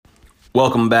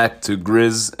Welcome back to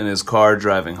Grizz in his car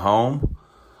driving home.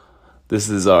 This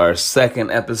is our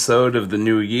second episode of the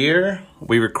new year.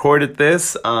 We recorded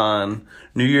this on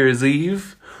New Year's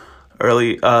Eve,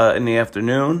 early in the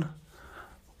afternoon.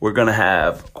 We're going to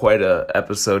have quite a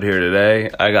episode here today.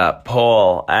 I got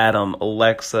Paul, Adam,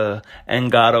 Alexa,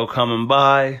 and Gato coming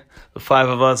by. The five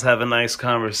of us have a nice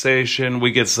conversation.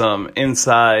 We get some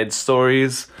inside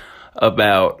stories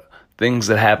about things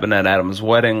that happened at Adam's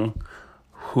wedding.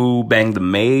 Who banged the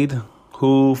maid,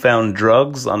 who found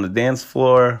drugs on the dance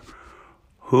floor,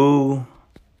 who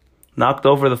knocked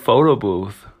over the photo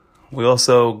booth.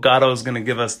 Gato's going to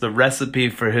give us the recipe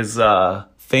for his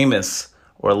famous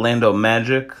Orlando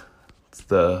Magic. It's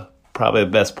probably the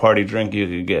best party drink you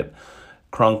could get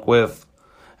crunk with.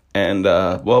 And,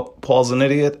 Paul's an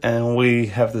idiot, and we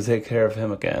have to take care of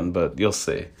him again, but you'll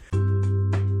see.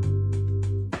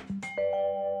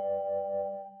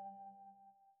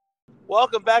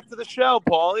 Welcome back to the show,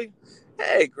 Paulie.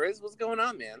 Hey, Grizz, what's going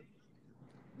on, man?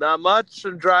 Not much.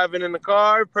 I'm driving in the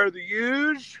car, per the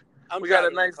usual. We got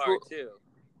a nice car, too.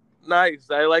 Nice.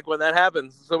 I like when that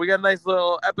happens. So we got a nice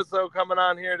little episode coming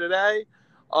on here today.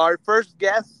 Our first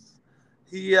guest,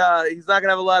 he's not going to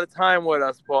have a lot of time with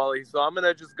us, Paulie. So I'm going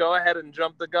to just go ahead and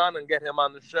jump the gun and get him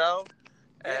on the show.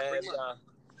 Yeah, and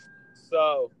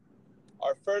so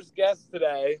our first guest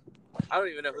today. I don't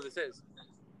even know who this is.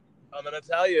 I'm going to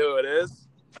tell you who it is.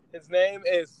 His name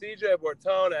is CJ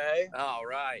Bortone. All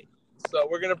right. So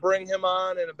we're going to bring him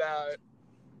on in about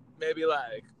maybe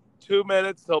like 2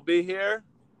 minutes. He'll be here.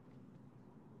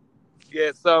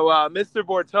 Yeah, so Mr.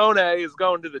 Bortone is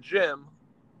going to the gym.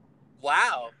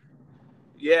 Wow.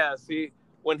 Yeah, see,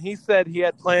 when he said he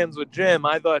had plans with Jim,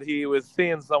 I thought he was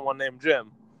seeing someone named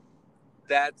Jim.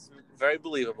 That's very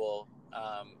believable.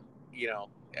 I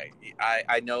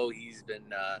know he's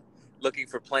been looking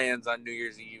for plans on New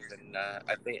Year's Eve, and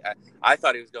I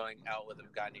thought he was going out with a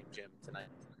guy named Jim tonight.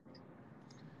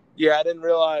 Yeah, I didn't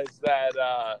realize that.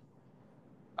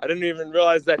 I didn't even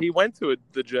realize that he went to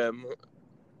the gym.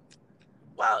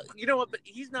 Well, you know what? But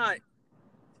he's not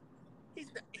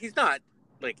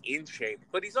like in shape,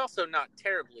 but he's also not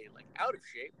terribly like out of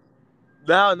shape.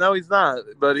 No, he's not.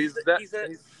 But he's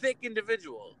a thick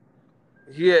individual.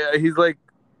 Yeah, he's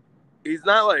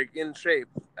not like in shape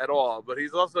at all, but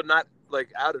he's also not like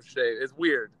out of shape. It's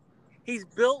weird. He's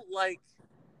built like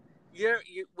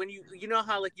when you know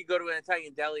how like you go to an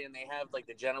Italian deli and they have like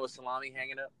the Genoa salami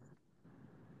hanging up.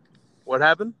 What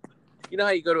happened? You know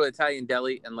how you go to an Italian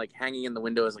deli and like hanging in the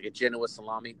window is like a Genoa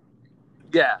salami?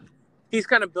 Yeah. He's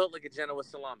kind of built like a Genoa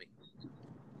salami.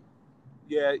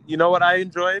 Yeah, you know what I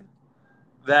enjoyed?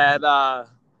 That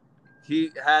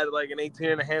he had like an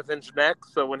 18.5-inch neck,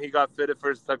 so when he got fitted for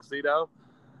his tuxedo,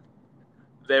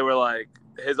 they were like,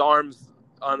 his arms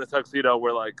on the tuxedo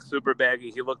were like super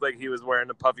baggy. He looked like he was wearing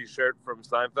a puffy shirt from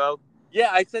Seinfeld. Yeah,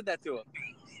 I said that to him.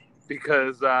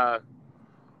 Because the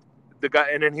guy,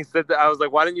 and then he said that, I was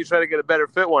like, why didn't you try to get a better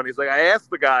fit one? He's like, I asked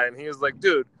the guy, and he was like,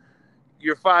 dude,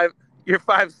 you're 5'6",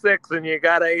 and you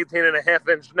got an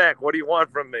 18.5-inch neck. What do you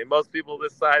want from me? Most people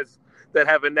this size that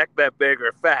have a neck that big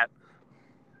are fat.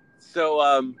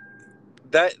 So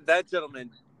that gentleman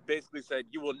basically said,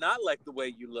 you will not like the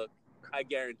way you look. I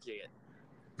guarantee it.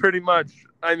 Pretty much.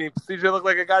 I mean, CJ looked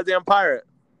like a goddamn pirate.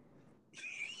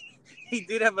 He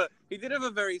did have a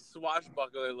very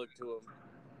swashbuckler look to him.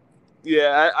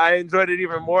 Yeah, I enjoyed it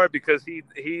even more because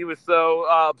he was so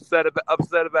upset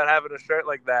about having a shirt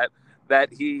like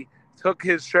that he took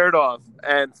his shirt off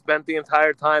and spent the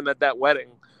entire time at that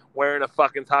wedding wearing a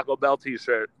fucking Taco Bell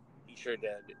t-shirt. He sure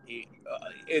did.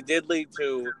 It did lead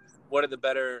to one of the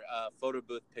better photo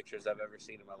booth pictures I've ever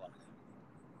seen in my life.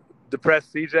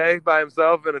 Depressed CJ by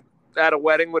himself at a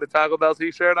wedding with a Taco Bell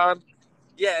t-shirt on?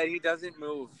 Yeah, he doesn't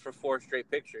move for 4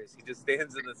 straight pictures. He just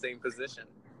stands in the same position.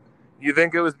 You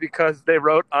think it was because they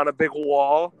wrote on a big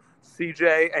wall,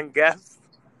 CJ and guest?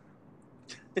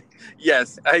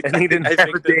 Yes. And he didn't have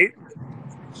a date?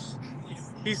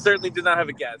 He certainly did not have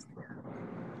a guest.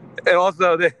 And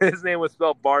also, his name was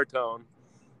spelled Bartone.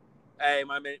 Hey,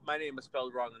 my name was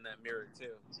spelled wrong in that mirror,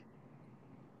 too.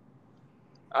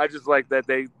 I just like that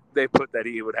they put that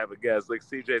he would have a guest. Like,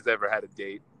 CJ's ever had a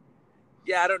date.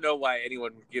 Yeah, I don't know why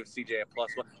anyone would give CJ a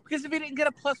 +1. Because if he didn't get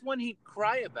a +1, he'd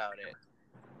cry about it.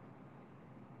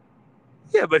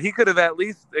 Yeah, but he could have at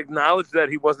least acknowledged that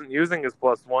he wasn't using his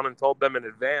 +1 and told them in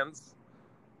advance.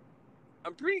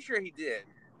 I'm pretty sure he did.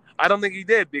 I don't think he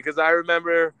did, because I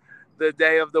remember the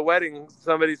day of the wedding,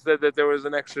 somebody said that there was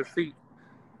an extra seat.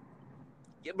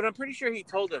 Yeah, but I'm pretty sure he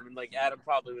told him, and like Adam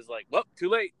probably was like, "Well, too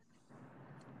late."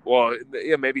 Well,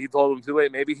 yeah, maybe he told him too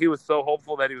late. Maybe he was so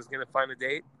hopeful that he was going to find a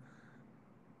date.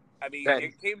 I mean, Ben.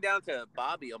 it came down to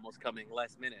Bobby almost coming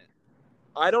last minute.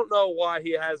 I don't know why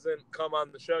he hasn't come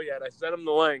on the show yet. I sent him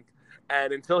the link,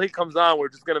 and until he comes on, we're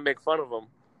just going to make fun of him.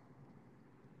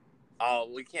 Oh,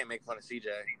 we can't make fun of CJ.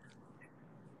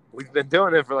 We've been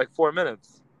doing it for like 4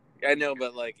 minutes. I know,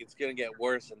 but like it's gonna get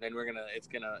worse, and then it's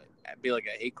gonna be like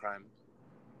a hate crime.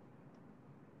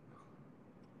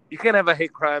 You can't have a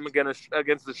hate crime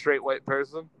against a straight white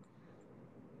person.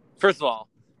 First of all,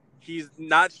 he's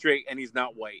not straight and he's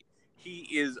not white. He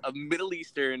is a Middle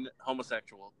Eastern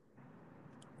homosexual.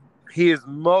 He is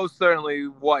most certainly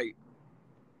white.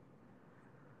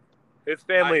 His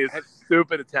family is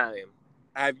stupid Italian.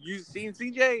 Have you seen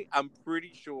CJ? I'm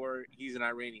pretty sure he's an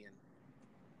Iranian.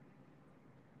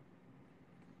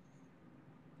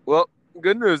 Well,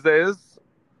 good news is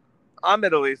I'm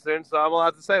Middle Eastern, so I'm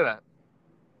allowed to say that.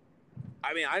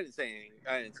 I mean, I didn't say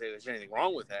there's anything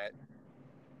wrong with that.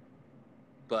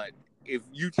 But if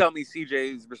you tell me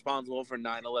CJ is responsible for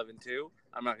 9/11 too,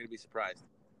 I'm not going to be surprised.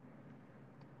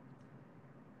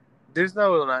 There's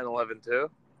no 9/11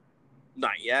 too.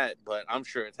 Not yet, but I'm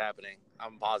sure it's happening.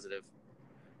 I'm positive.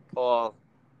 Paul,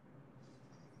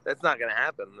 that's not going to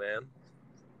happen, man.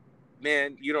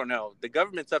 Man, you don't know. The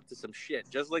government's up to some shit.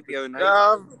 Just like the other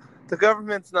night. The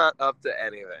government's not up to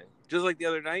anything. Just like the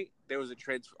other night, there was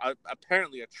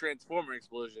apparently a transformer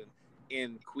explosion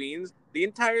in Queens. The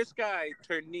entire sky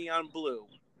turned neon blue.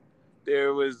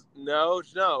 There was no.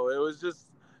 It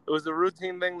was a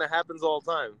routine thing that happens all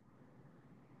the time.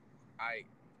 I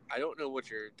don't know what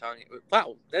you're talking about.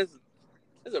 Wow, there's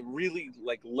a really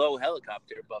like low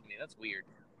helicopter above me. That's weird.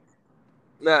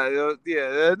 No,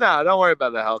 don't worry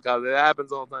about the helicopter. It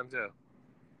happens all the time too.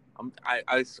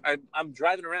 I'm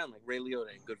driving around like Ray Liotta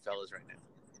in Goodfellas right now.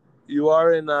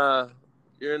 You're in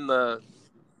the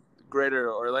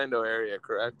greater Orlando area,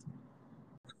 correct?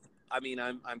 I mean,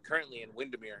 I'm currently in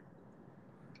Windermere.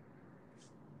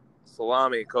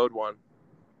 Salami, code 1.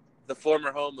 The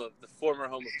former home of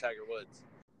Tiger Woods.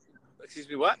 Excuse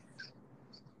me, what?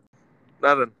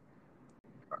 Nothing.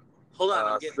 Hold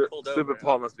on, I'm getting pulled over. Stupid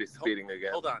Paul must be speeding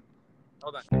again. Hold on.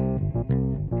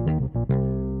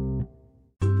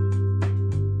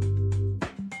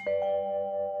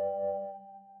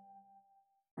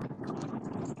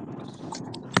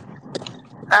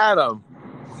 Adam.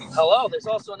 Hello, there's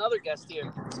also another guest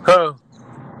here. Who?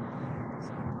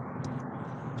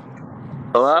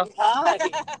 Hello? Hi.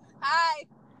 Hi.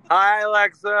 Hi,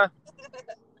 Alexa.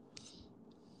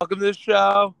 Welcome to the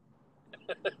show.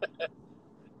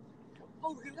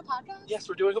 Oh, we're doing a podcast? Yes,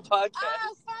 we're doing a podcast.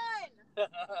 Oh, fun.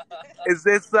 Is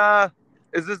this the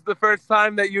first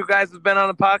time that you guys have been on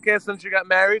a podcast since you got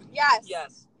married? Yes.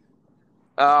 Yes.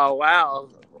 Oh, wow.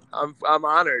 I'm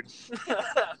honored.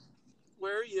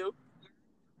 Where are you?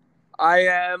 I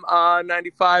am on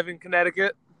 95 in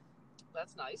Connecticut.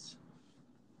 That's nice.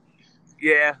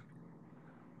 Yeah.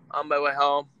 On my way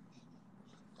home.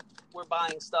 We're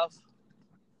buying stuff.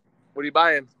 What are you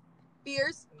buying?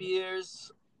 Beers.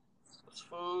 Beers.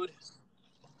 Food.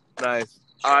 Nice.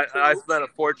 I spent a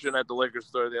fortune at the liquor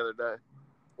store the other day.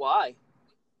 Why?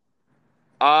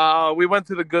 We went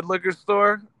to the Good Liquor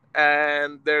store,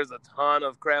 and there's a ton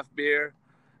of craft beer,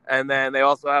 and then they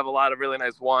also have a lot of really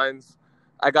nice wines.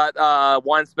 I got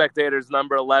Wine Spectator's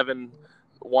number 11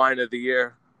 wine of the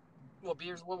year. What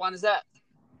wine is that?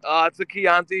 It's a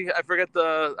Chianti. I forget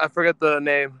the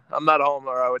name. I'm not home,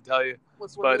 or I would tell you.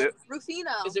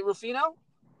 Rufino. Is it Rufino?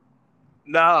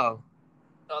 No.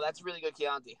 Oh, that's really good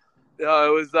Chianti. No,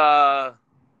 it was I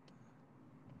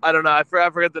don't know. I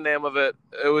forget the name of it.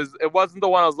 It wasn't the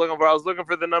one I was looking for. I was looking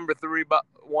for the number 3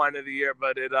 wine of the year,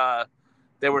 but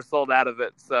they were sold out of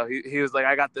it. So he was like,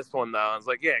 "I got this one though." I was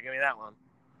like, "Yeah, give me that one."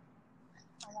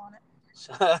 I want it.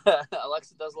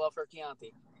 Alexa does love her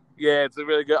Chianti. Yeah, it's a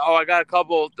really good. Oh, I got a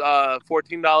couple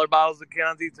 $14 bottles of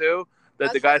Chianti too.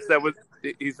 That That's the guy really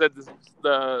said he said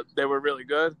they were really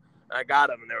good. And I got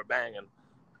them and they were banging.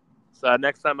 So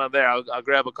next time I'm there, I'll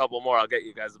grab a couple more. I'll get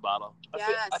you guys a bottle.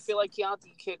 Yes. I feel like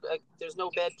Chianti. There's no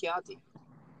bad Chianti.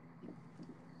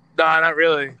 No, not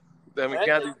really. I mean, Right?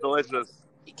 Chianti's delicious.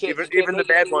 You can't Even the make it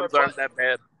bad anywhere ones aren't that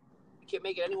bad. You can't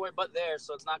make it anywhere but there,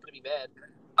 so it's not going to be bad.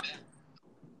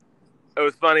 It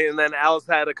was funny. And then Alice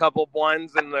had a couple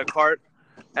wines in the cart,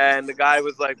 and the guy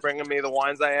was like bringing me the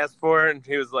wines I asked for, and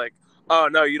he was like, "Oh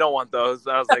no, you don't want those."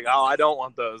 And I was like, "Oh, I don't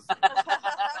want those."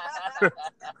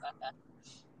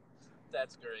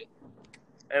 That's great.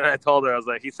 And I told her, I was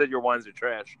like, "He said your wines are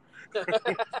trash."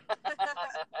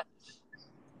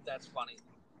 That's funny.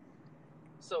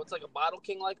 So it's like a Bottle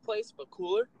King like place, but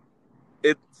cooler.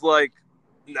 It's like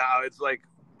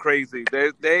crazy.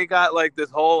 They got like this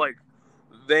whole like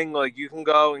thing, like you can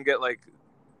go and get like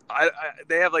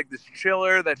They have like this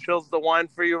chiller that chills the wine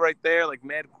for you right there, like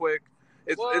mad quick.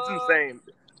 It's insane.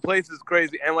 The place is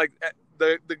crazy, and like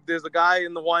there's a guy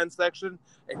in the wine section,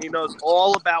 and he knows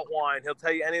all about wine. He'll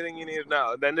tell you anything you need to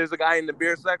know. Then there's a guy in the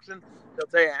beer section. He'll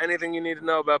tell you anything you need to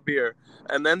know about beer.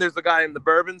 And then there's a guy in the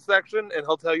bourbon section, and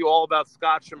he'll tell you all about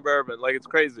Scotch and bourbon. Like, it's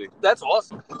crazy. That's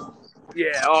awesome.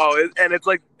 Yeah. And it's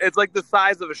like the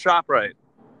size of a ShopRite.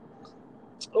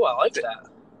 Oh, I like that.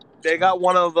 They got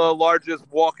one of the largest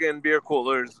walk-in beer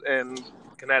coolers in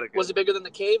Connecticut. Was it bigger than the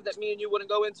cave that me and you wouldn't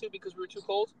go into because we were too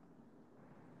cold?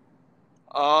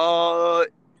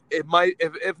 It might,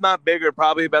 if not bigger,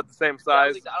 probably about the same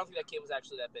size. I don't think that cave was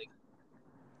actually that big.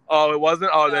 Oh, it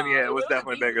wasn't? Oh, then No, yeah, it was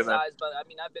definitely bigger than. Size, but I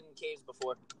mean, I've been in caves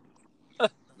before.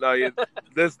 No,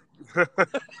 this.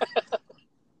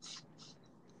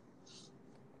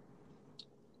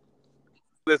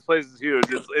 This place is huge.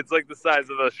 It's like the size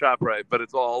of a ShopRite, but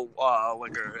it's all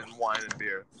liquor and wine and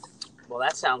beer. Well,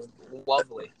 that sounds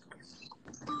lovely.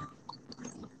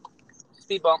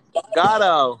 Speed bump.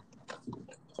 Gatto.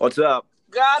 What's up?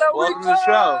 Welcome to the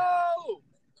show.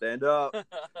 Stand up.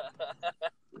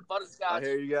 Butterscotch. I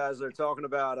hear you guys are talking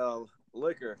about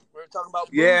liquor. We're talking about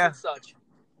booze Yeah. and such.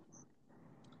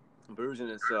 Boozing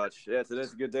and such. Yeah,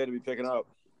 today's a good day to be picking up.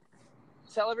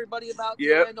 Tell everybody about the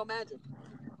Yep. Orlando Magic.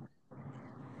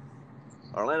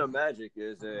 Orlando Magic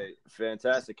is a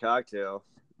fantastic cocktail,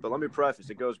 but let me preface,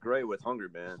 it goes great with Hungry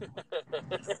Man.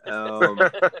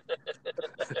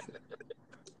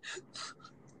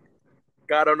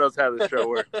 Gatto knows how this show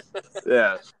works.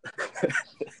 Yeah.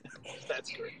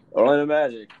 That's great. Orlando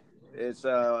Magic. It's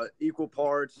equal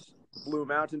parts Blue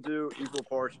Mountain Dew, equal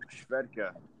parts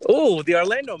Svedka. Oh, the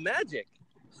Orlando Magic.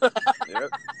 Yep.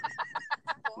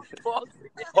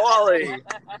 Paulie.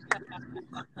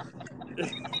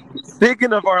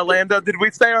 Speaking of Orlando, did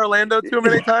we say Orlando too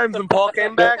many times and Paul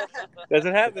came back?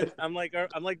 Doesn't happen. I'm like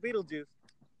Beetlejuice.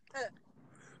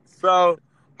 So,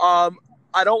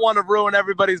 I don't want to ruin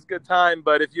everybody's good time,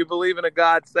 but if you believe in a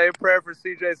God, say a prayer for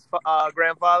CJ's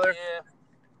grandfather. Yeah.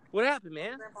 What happened,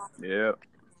 man? Yeah.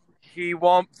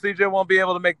 CJ won't be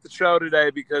able to make the show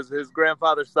today because his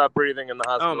grandfather stopped breathing in the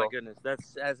hospital. Oh my goodness,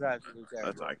 that's absolutely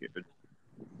terrible. That's not good.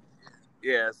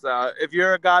 Yeah, so if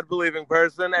you're a God-believing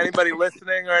person, anybody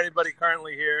listening or anybody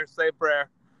currently here, say a prayer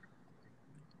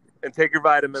and take your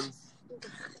vitamins.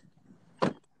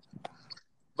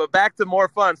 But back to more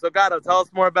fun. So, Gatto, tell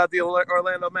us more about the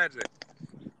Orlando Magic.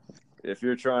 If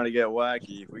you're trying to get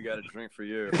wacky, we got a drink for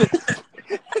you.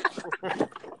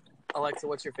 Alexa,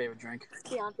 what's your favorite drink?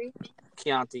 Chianti.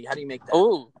 Chianti. How do you make that?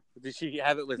 Oh, did she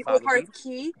have it with Equal Bobby? parts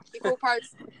key, equal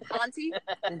parts auntie.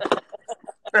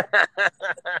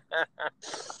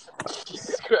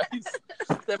 Jesus Christ.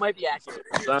 That might be accurate.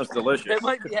 Sounds delicious. That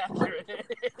might be accurate.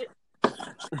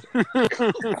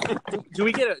 Do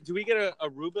we get a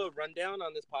Aruba rundown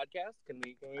on this podcast? Can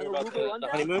we An about Aruba the rundown?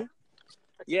 honeymoon?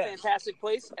 It's Yeah. a fantastic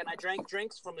place, and I drank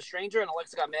drinks from a stranger, and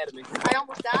Alexa got mad at me. I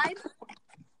almost died.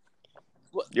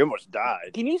 You almost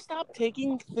died. Can you stop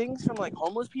taking things from like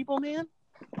homeless people, man?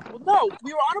 Well, no,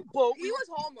 we were on a boat. He was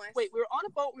homeless. Wait, we were on a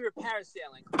boat. We were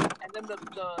parasailing, and then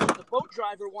the boat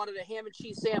driver wanted a ham and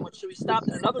cheese sandwich, so we stopped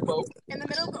at another boat. In the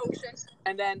middle of the ocean.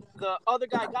 And then the other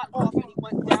guy got off, and he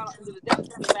went down into the deck and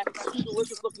came back with two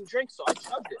delicious-looking drinks. So I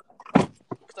chugged it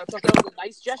because I thought that was a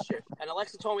nice gesture. And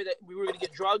Alexa told me that we were going to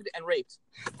get drugged and raped.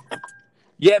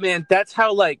 Yeah, man, that's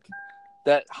how like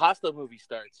that Hostel movie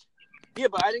starts. Yeah,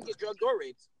 but I didn't get drugged or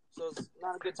raped, so it's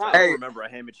not a good time. I Hey. don't remember a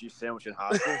ham and cheese sandwich in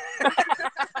hospital.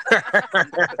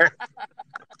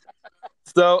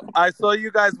 So, I saw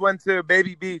you guys went to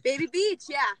Baby Beach. Baby Beach,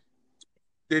 yeah.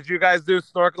 Did you guys do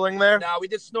snorkeling there? No, we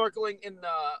did snorkeling in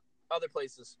other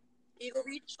places. Eagle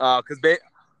Beach. Because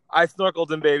I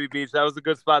snorkeled in Baby Beach. That was a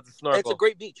good spot to snorkel. It's a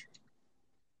great beach.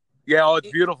 Yeah,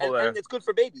 it's beautiful there. And it's good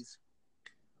for babies.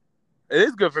 It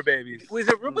is good for babies. Was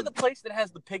Aruba the place that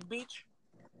has the pig beach?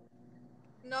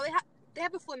 No, they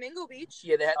have a flamingo beach.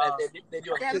 Yeah, they do. They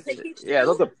have a pig beach too. Yeah,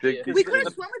 those are big. Yeah. We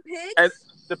couldn't swim with pigs. And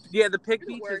The pig It's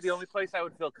beach worse. is the only place I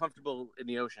would feel comfortable in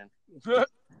the ocean.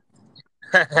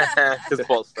 His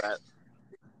full stat.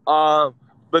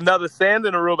 But no, the sand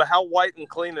in Aruba, how white and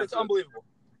clean is It's it? unbelievable.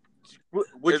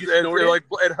 Would you snort it?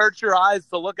 It hurts your eyes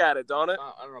to look at it, don't it?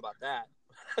 I don't know about that.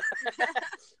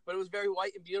 But it was very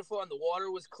white and beautiful, and the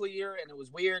water was clear, and it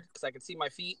was weird because I could see my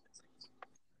feet.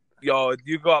 Yo,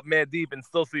 you go up mad deep and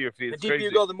still see your feet. The It's deeper crazy.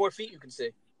 you go, the more feet you can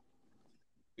see.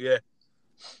 Yeah.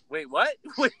 Wait, what?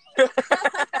 Chris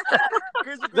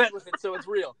agrees with it, so it's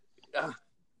real.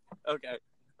 Okay.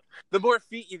 The more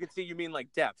feet you can see, you mean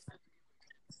like depth.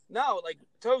 No, like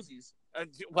toesies.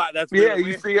 Wow, that's Yeah,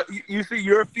 really you weird. see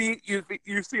your feet,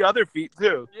 you see other feet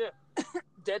too.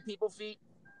 Dead people feet.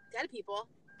 Dead people.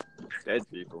 Dead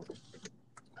people.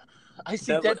 I see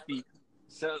Sounds dead like- feet.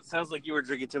 So sounds like you were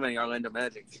drinking too many Orlando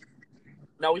Magic.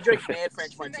 No, we drink mad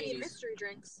French Too many martinis. mystery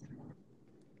drinks.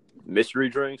 Mystery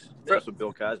drinks. That's what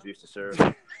Bill Cosby used to serve.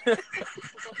 From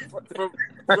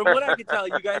what I can tell,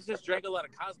 you guys just drank a lot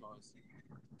of Cosmos.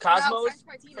 Cosmos, No, French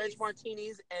martinis. French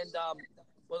martinis, and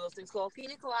what are those things called?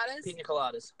 Pina coladas. Pina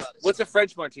coladas. What's a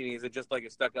French martini? Is it just like a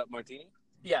stuck-up martini?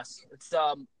 Yes, it's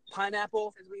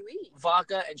pineapple, Says oui, oui.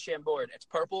 vodka, and Chambord. It's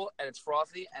purple and it's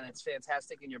frothy and it's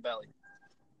fantastic in your belly.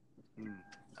 I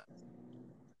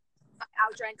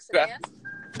outdrank Yeah.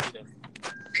 Sedan.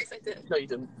 Yes, I did. No, you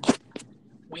didn't.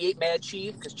 We ate mad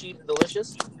cheese because cheese is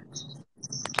delicious.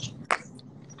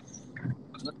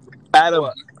 Adam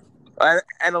What?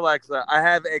 and Alexa, I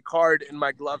have a card in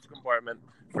my gloves compartment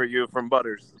for you from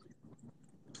Butters.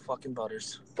 Fucking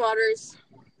Butters. Butters.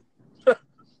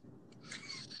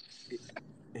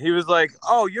 He was like,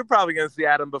 "Oh, you're probably gonna see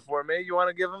Adam before me. You want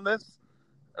to give him this?"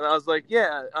 And I was like,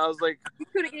 "Yeah." I was like, You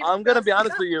coulda gave "I'm us gonna be stuff.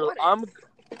 honest with you.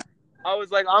 I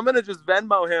was like, I'm gonna just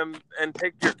Venmo him and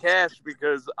take your cash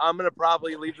because I'm gonna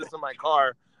probably leave this in my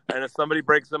car, and if somebody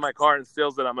breaks in my car and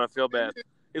steals it, I'm gonna feel bad."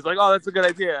 He's like, "Oh, that's a good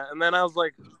idea." And then I was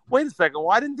like, "Wait a second,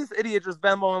 why didn't this idiot just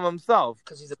Venmo him himself?"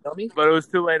 Because he's a dummy. But it was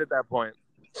too late at that point.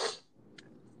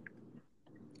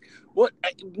 What?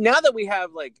 Now that we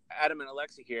have like Adam and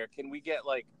Alexa here, can we get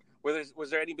like? Was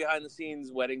there any behind the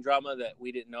scenes wedding drama that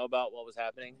we didn't know about? What was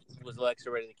happening? Was Alexa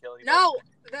ready to kill you? No,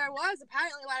 there was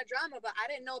apparently a lot of drama, but I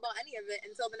didn't know about any of it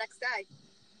until the next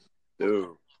day.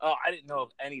 Ooh, Oh, I didn't know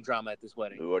of any drama at this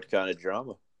wedding. what kind of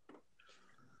drama?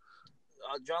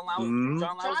 John Lau. Mm.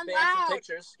 John Lau was John banned from Lau.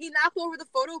 pictures. He knocked over the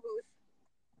photo booth.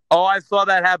 Oh, I saw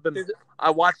that happen. Is it-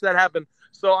 I watched that happen.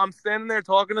 So I'm standing there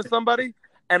talking to somebody,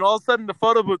 and all of a sudden the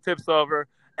photo booth tips over,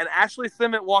 and Ashley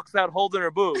Simmet walks out holding her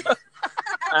boobs.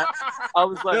 I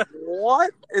was like,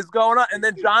 what is going on? And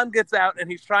then John gets out, and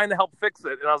he's trying to help fix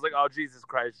it. And I was like, oh, Jesus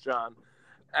Christ, John.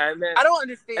 And then, I don't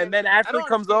understand. and then Ashley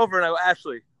comes over, and I go,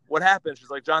 Ashley, what happened? She's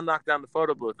like, John knocked down the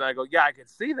photo booth. And I go, yeah, I can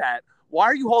see that. Why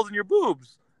are you holding your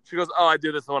boobs? She goes, oh, I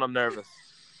do this when I'm nervous.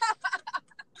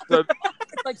 So,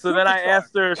 It's like so then I Superstar.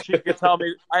 asked her if she could tell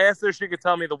me. I asked her if she could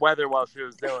tell me the weather while she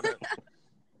was doing it.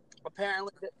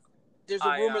 Apparently, there's a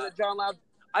rumor that John Lau.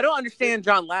 I don't understand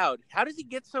John Loud. How does he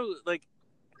get so like?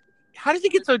 How does he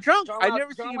get so drunk? John I Loud-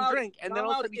 never see John him Loud- drink, and John then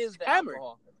all of a Loud sudden he's is the hammered.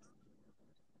 alcohol.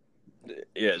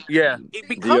 Yeah, Yeah, It Did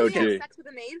becomes he have DOG. sex with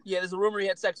a maid? Yeah, there's a rumor he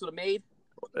had sex with a maid.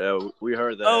 we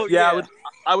heard that. Oh, yeah. yeah.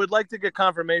 I would like to get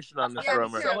confirmation on this Yeah, me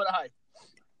rumor. too. So would I.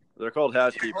 They're called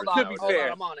housekeepers. Hold on, To be hold fair.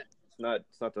 on, I'm on it.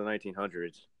 It's not the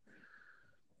 1900s.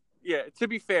 Yeah. To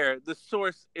be fair, the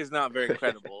source is not very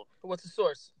credible. What's the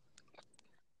source?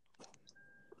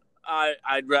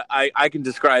 I can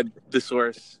describe the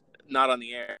source, not on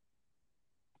the air.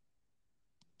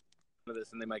 For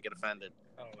this, and they might get offended.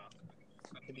 I don't know.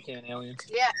 He became an alien.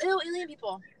 Yeah. Ew, alien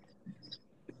people.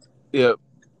 Yeah,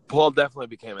 Paul definitely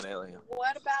became an alien.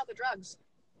 What about the drugs?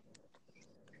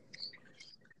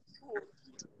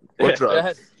 What Go drugs?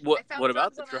 ahead. What? I found What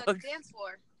about the drugs on drugs? the dance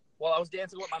floor. While I was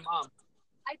dancing with my mom.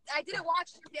 I didn't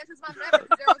watch Dance with Mom Forever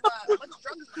because there was a bunch of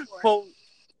drugs on the floor. Well,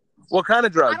 What kind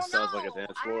of I drugs? don't know. Sounds like a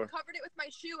dance I floor. had covered it with my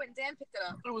shoe and Dan picked it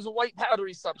up. It was a white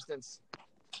powdery substance.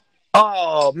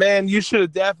 Oh man, you should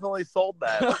have definitely sold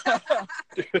that. I could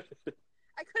have been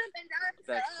down and picked it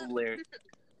that's up. hilarious.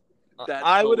 That's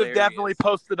I would have hilarious. definitely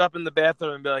posted up in the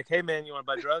bathroom and be like, "Hey man, you want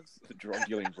to buy drugs?" The drug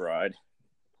dealing bride.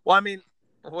 Well, I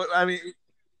mean,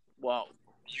 Well,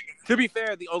 to be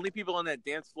fair, the only people on that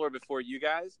dance floor before you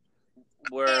guys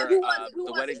were Hey, who was the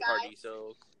it, wedding guys? party.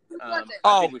 So Who was I it?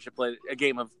 Oh. think we should play a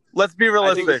game of. let's be I think we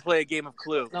realistic. should play a game of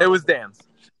Clue. No. It was Dan's.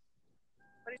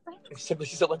 What did you say? Simply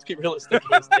said, let's be realistic. It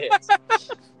was dance.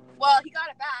 Well, he got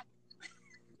it back.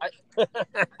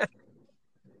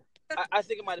 I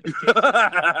think it might have been Jason.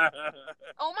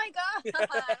 Oh my god.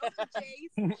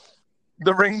 Chase.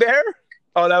 The ring bear?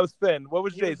 Oh, that was Finn. What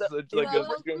was He was Jason? the- Like he a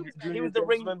was the- junior He was the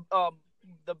ring, groomsman?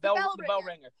 the bell bell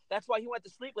ringer. That's why he went to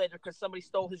sleep later because somebody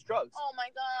stole his drugs. Oh my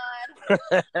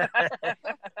god.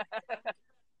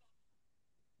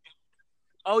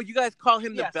 Oh, you guys call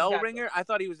him the Yes, bell exactly. ringer? I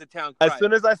thought he was the town As crier.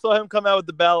 soon as I saw him come out with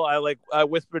the bell, I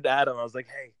whispered to Adam. I was like,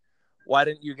 "Hey, why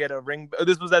didn't you get a ring?"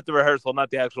 This was at the rehearsal, not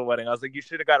the actual wedding. I was like, "You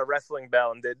should have got a wrestling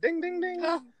bell and did ding, ding, ding."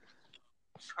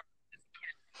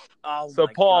 Oh, So,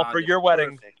 my Paul, God, for that's your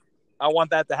wedding, perfect. I want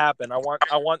that to happen. I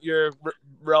want your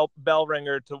bell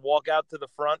ringer to walk out to the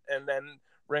front and then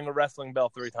ring a wrestling bell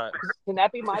 3 times. Can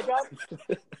that be my job?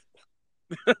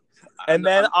 And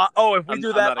then, if we I'm- do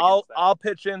I'm that, not against that. I'll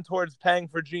pitch in towards paying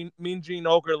for Mean Gene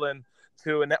Okerlund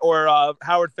or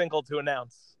Howard Finkel to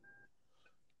announce.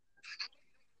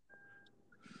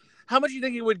 How much do you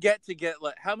think it would get to get?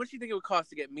 Like, how much do you think it would cost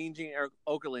to get Mean Gene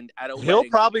Okerlund at a wedding? He'll to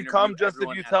probably interview come just if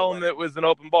everyone you at the tell him wedding? it was an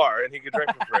open bar and he could drink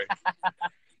for free.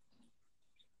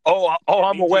 I'm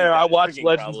Mean Gene's aware. got I a watched drinking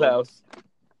Legends problem.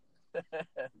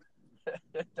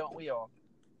 House. Don't we all?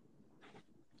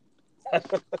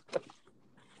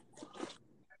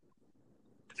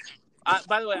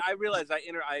 By the way, I realized I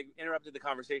interrupted the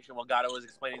conversation while Gatto was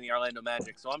explaining the Orlando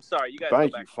Magic, so I'm sorry. You guys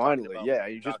Thank go you. back to talking Finally, about yeah. what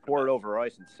You we're just talking pour it about. over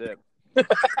ice and sip.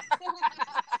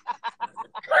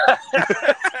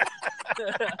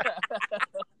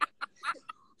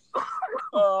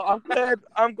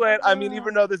 I'm glad. I mean,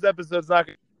 even though this episode's not.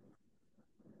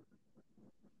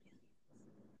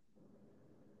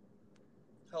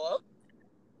 Hello?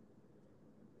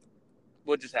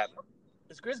 What just happened?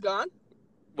 Is Chris gone?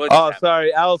 What just Oh, happened?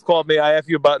 sorry. Alice called me. I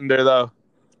FU buttoned her though.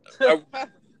 Oh,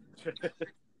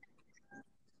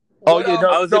 Oh, What, yeah, um, no,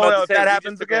 I was no, about no. to If say, that we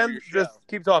happens just took over again, your show. just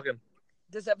keep talking.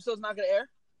 This episode's not going to air?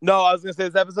 No, I was gonna say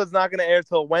this episode's not gonna air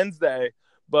till Wednesday,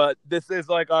 but this is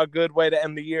like a good way to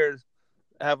end the year.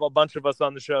 Have a bunch of us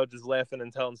on the show just laughing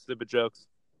and telling stupid jokes.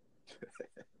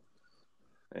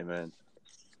 Amen.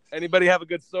 Anybody have a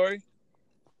good story?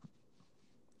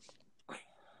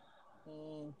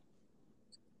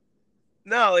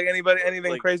 No, like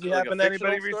anything Like- crazy like a happened to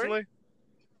fictional anybody story? recently?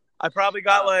 I probably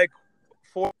got like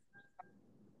 4.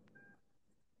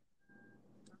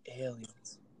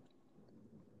 Aliens.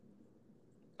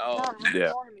 Oh,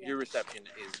 Yeah. your reception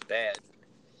is bad.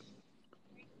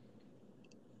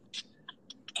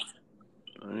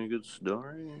 Any good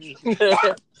story?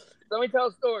 Let me tell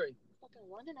a story. Fucking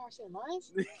London Arsenal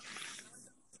Mines?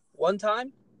 One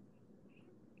time,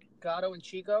 Gatto and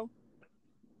Chico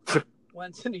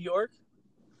went to New York,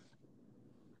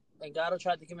 and Gatto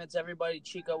tried to convince everybody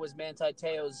Chico was Manti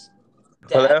Te'o's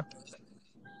Hello? dad.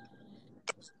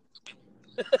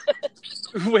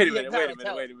 Wait a Yeah, minute. no, Wait a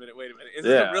tell minute. Is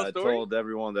this Yeah, a real I story? told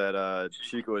everyone that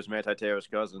Chico is Manti Te'o's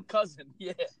cousin. Cousin,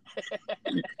 yeah.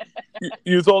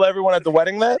 You told everyone at the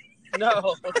wedding that?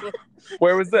 No.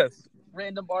 Where was this?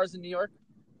 Random bars in New York.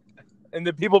 And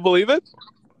did people believe it?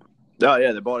 Oh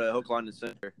yeah, they bought it at Hook, Line, and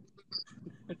Center.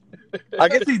 I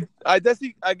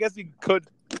guess he could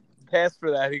pass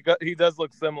for that. He does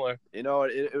look similar. You know,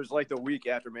 it was like the week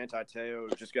after Manti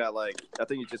Te'o just got I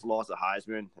think he just lost a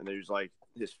Heisman, and there's like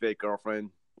his fake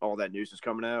girlfriend. All that news is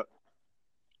coming out.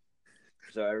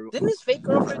 So everyone, Didn't his fake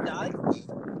girlfriend die?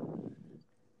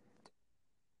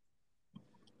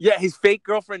 Yeah, his fake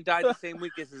girlfriend died the same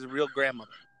week as his real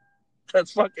grandmother.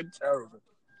 That's fucking terrible.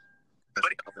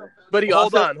 But he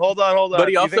Hold on. But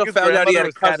he You also think his found out he had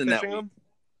a grandmother was cousin that catfishing week. him?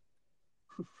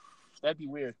 That'd be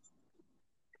weird.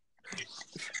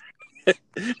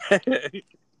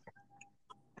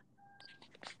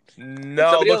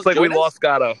 No, Somebody looks else like we join us? lost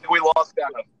Gatto.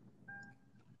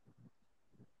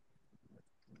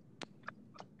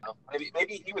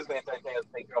 Maybe he was Manti Te'o's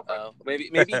fake girlfriend.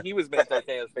 Maybe he was Manti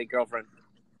Te'o's fake girlfriend.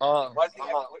 I Why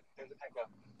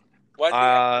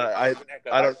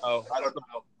don't know.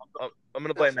 I'm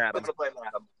gonna blame Adam.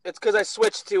 It's because I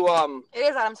switched to It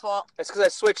is Adam's fault.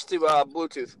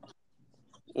 Bluetooth.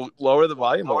 Lower the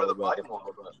volume a little bit.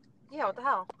 Yeah, what the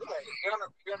hell? You're on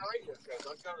a radio show.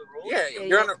 Don't you know the rules? Yeah,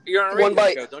 You're on a radio One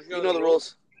bite. show. Don't You know the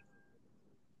rules.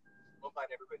 One bite,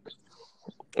 everybody.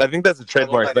 I think that's a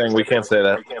trademark thing. We can't say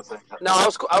that. No,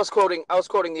 I was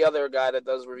quoting the other guy that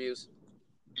does reviews.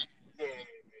 Yeah,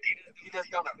 he does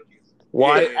don't have reviews.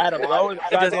 Why, Yeah. Adam? Lower the He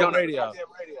does goddamn don't have radio.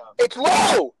 It's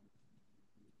low.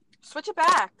 Switch it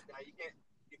back. You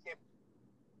can't.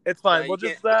 It's fine. No, We'll you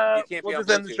just can't be we'll on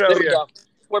just end the Bluetooth. show There we here. go.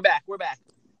 We're back.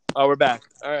 Oh, we're back.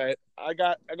 All right. I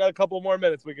got a couple more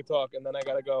minutes we could talk, and then I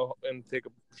gotta go and take a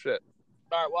shit.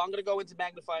 All right. Well, I'm gonna go into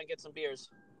Magnify and get some beers.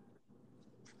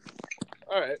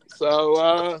 All right.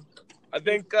 So I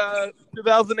think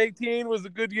 2018 was a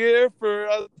good year for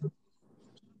us.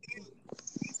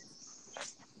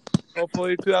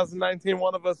 Hopefully 2019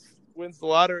 one of us wins the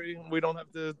lottery and we don't have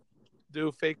to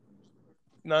do fake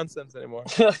nonsense anymore.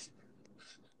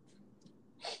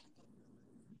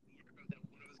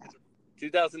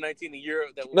 2019, the year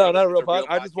that No, not a real podcast. podcast.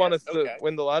 I just want us to Okay.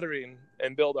 win the lottery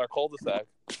and build our cul-de-sac.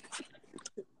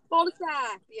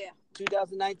 Cul-de-sac. Yeah.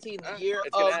 2019, the year It's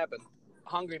gonna of happen.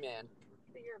 Hungry Man.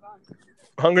 The year of us.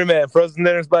 Hungry Man, frozen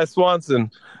dinners by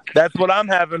Swanson. That's what I'm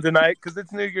having tonight because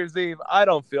it's New Year's Eve. I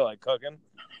don't feel like cooking.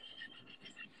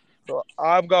 So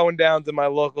I'm going down to my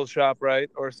local shop, right,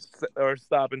 or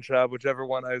Stop and Shop, whichever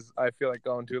one I feel like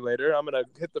going to later. I'm going to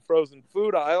hit the frozen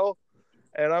food aisle,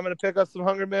 and I'm going to pick up some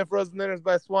Hungry Man frozen dinners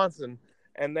by Swanson.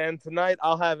 And then tonight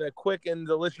I'll have a quick and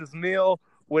delicious meal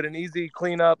with an easy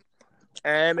cleanup,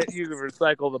 and you can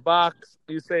recycle the box.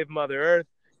 You save Mother Earth.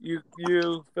 you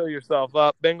fill yourself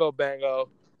up. Bingo bango.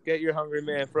 Get your Hungry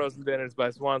Man frozen dinners by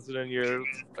Swanson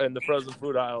in the frozen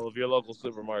food aisle of your local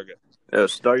supermarket. Yeah,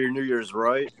 start your New Year's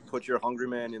right. Put your Hungry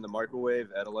Man in the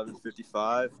microwave at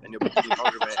 11:55, and you'll be eating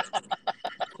Hungry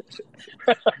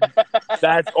Man.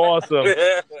 That's awesome.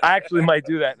 I actually might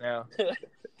do that now.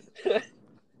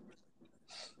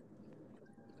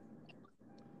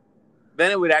 Then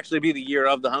it would actually be the year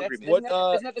of the Hungry Man. Isn't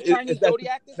that the Chinese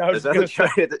zodiac?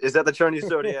 Is that the Chinese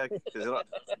zodiac?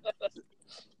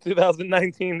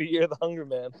 2019, the year of the Hungry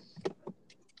Man.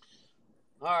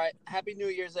 All right. Happy New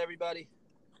Year's, everybody.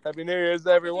 Happy New Year's,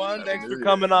 everyone. Thanks for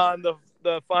coming on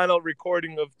the final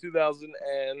recording of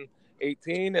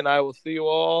 2018, and I will see you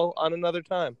all on another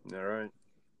time. All right.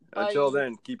 Until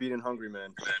then, keep eating Hungry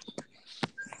Man.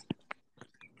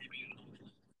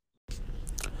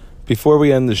 Before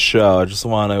we end the show, I just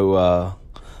want to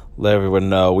let everyone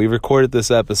know we recorded this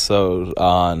episode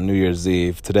on New Year's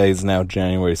Eve. Today's now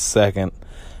January 2nd,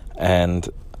 and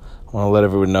I want to let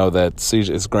everyone know that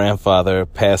CJ's grandfather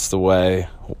passed away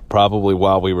probably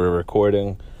while we were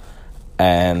recording.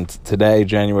 And today,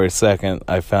 January 2nd,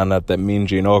 I found out that Mean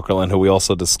Gene Okerlund, who we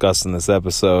also discussed in this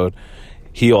episode,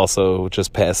 he also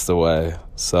just passed away.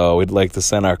 So we'd like to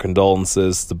send our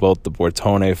condolences to both the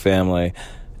Bortone family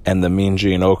and the Mean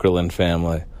Gene Okerlund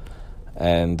family.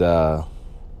 And,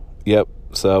 yep,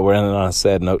 so we're ending on a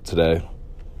sad note today.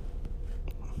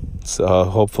 So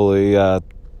hopefully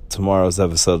tomorrow's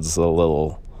episode is a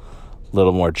little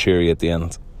more cheery at the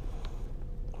end.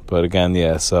 But again,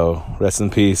 yeah, so rest in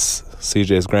peace,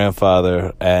 CJ's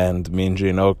grandfather and Mean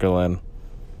Gene Okerlund.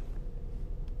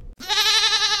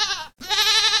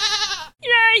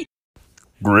 Yay!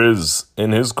 Grizz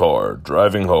in his car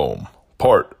driving home,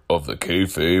 part of the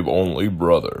Kayfabe Only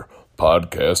Brother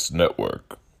Podcast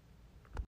Network.